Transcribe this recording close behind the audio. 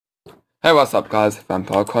Hey, what's up guys,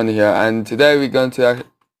 Vampire Connie here, and today we're going to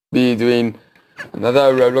be doing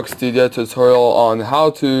another Roblox Studio tutorial on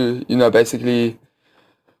how to, basically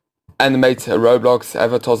animate Roblox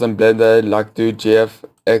avatars in Blender, like do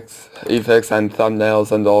GFX, effects and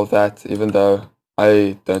thumbnails and all of that, even though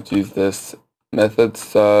I don't use this method.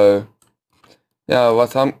 So yeah,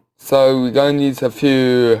 so we're going to need a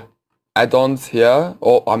few add-ons here,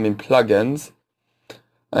 or I mean plugins,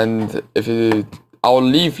 and I'll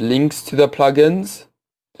leave links to the plugins.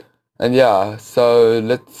 And yeah, so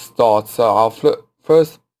let's start. So our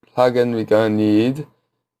first plugin we're going to need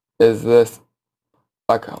is this,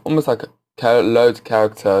 almost like a load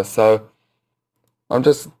character. So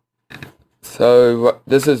this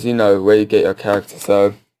is, where you get your character.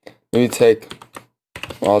 So let me take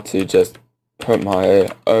a while to just put my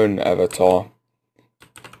own avatar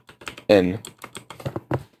in.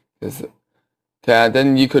 Okay, and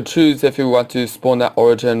then you could choose if you want to spawn at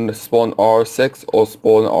origin, spawn R6 or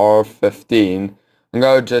spawn R15. I'm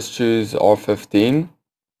going to just choose R15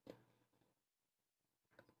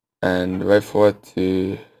 and wait for it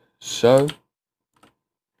to show.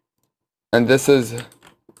 And this is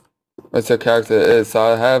what your character is. So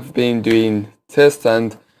I have been doing tests,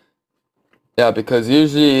 and yeah, because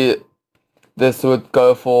usually this would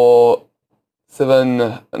go for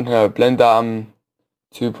Blender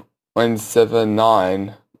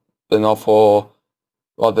 2.79, but not for,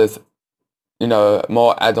 well, there's,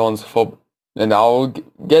 more add-ons for, and I'll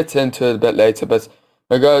get into it a bit later. But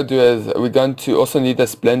what we're going to do is we're going to also need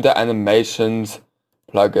this Blender Animations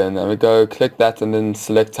plugin, and we go click that and then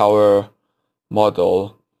select our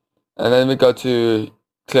model, and then we go to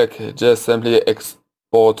click just simply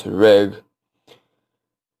export rig.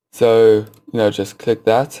 So just click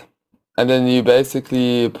that, and then you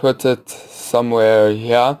basically put it somewhere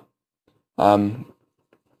here. I'll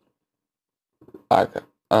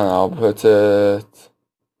put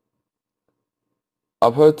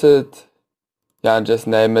it, yeah, and just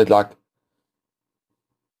name it like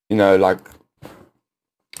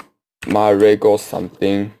my rig or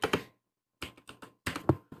something,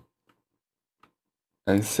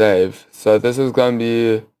 and save. So this is going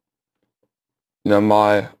to be,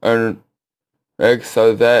 my own rig.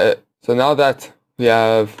 So now that we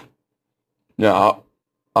have,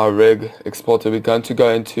 our rig exported, we're going to go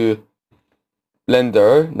into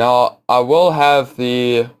Blender. Now I will have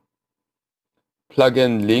the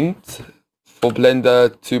plugin linked for Blender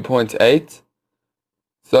 2.8.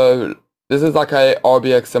 So this is like a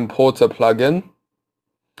RBX importer plugin.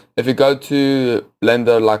 If you go to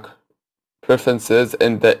Blender preferences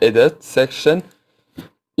in the edit section,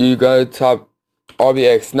 you go type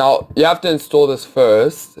RBX. Now you have to install this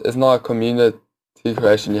first. It's not a community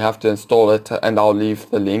creation. You have to install it, and I'll leave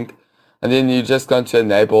the link. And then you're just going to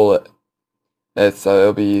enable it. So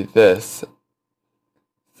it'll be this.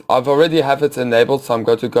 I've already have it enabled, so I'm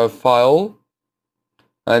going to go File,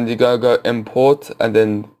 and you're going to go Import, and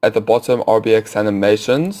then at the bottom RBX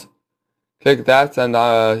Animations. Click that, and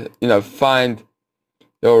find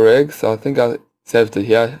your rig. So I think I saved it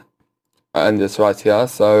here, and it's right here.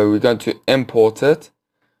 So we're going to import it.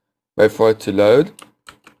 Wait for it to load.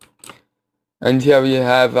 And here we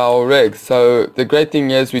have our rig. So the great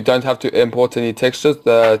thing is we don't have to import any textures.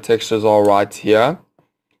 The textures are right here.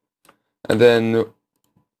 And then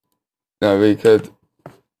we could,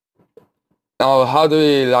 now how do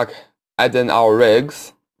we add in our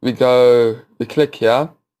rigs? We click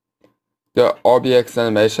here, go RBX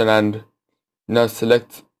animation, and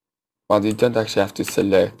select, well, you don't actually have to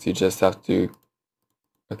select, you just have to,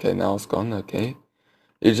 okay, now it's gone. Okay,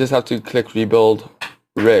 you just have to click rebuild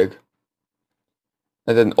rig,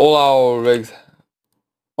 and then all our rigs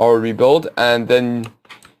are rebuild. And then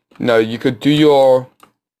you could do your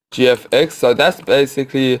GFX. So that's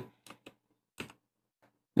basically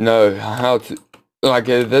how to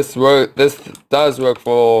this does work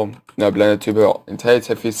for Blender 2.8.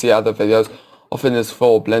 If you see other videos, often it's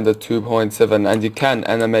for Blender 2.7, and you can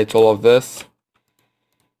animate all of this.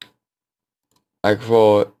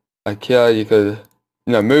 Here you could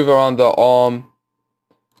move around the arm,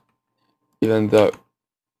 even though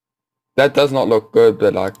that does not look good,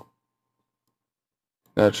 but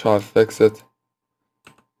try to fix it.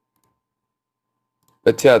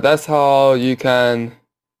 But yeah, that's how you can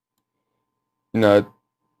do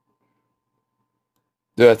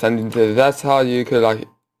it, and that's how you could I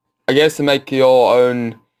guess make your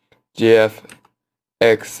own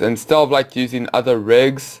GFX instead of using other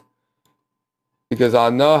rigs, because I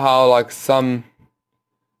know how some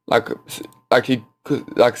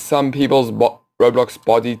some people's Roblox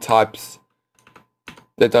body types,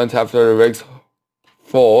 they don't have the rigs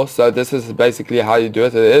before, so this is basically how you do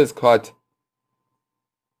it. It is quite,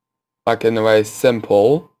 like, in a way,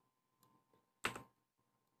 simple.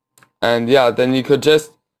 And yeah, then you could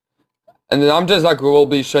just, and then I'm just like, we'll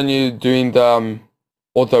be showing you doing the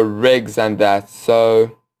all the rigs and that.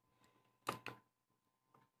 So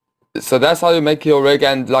that's how you make your rig.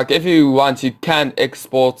 And like, if you want, you can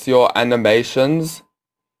export your animations,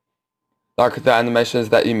 like the animations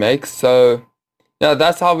that you make. So yeah,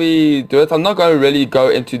 that's how we do it. I'm not going to really go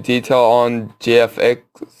into detail on GFX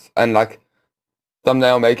and like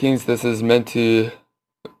thumbnail makings. This is meant to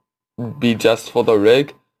be just for the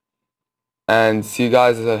rig. And see you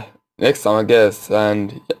guys next time, I guess.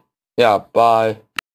 And yeah, bye.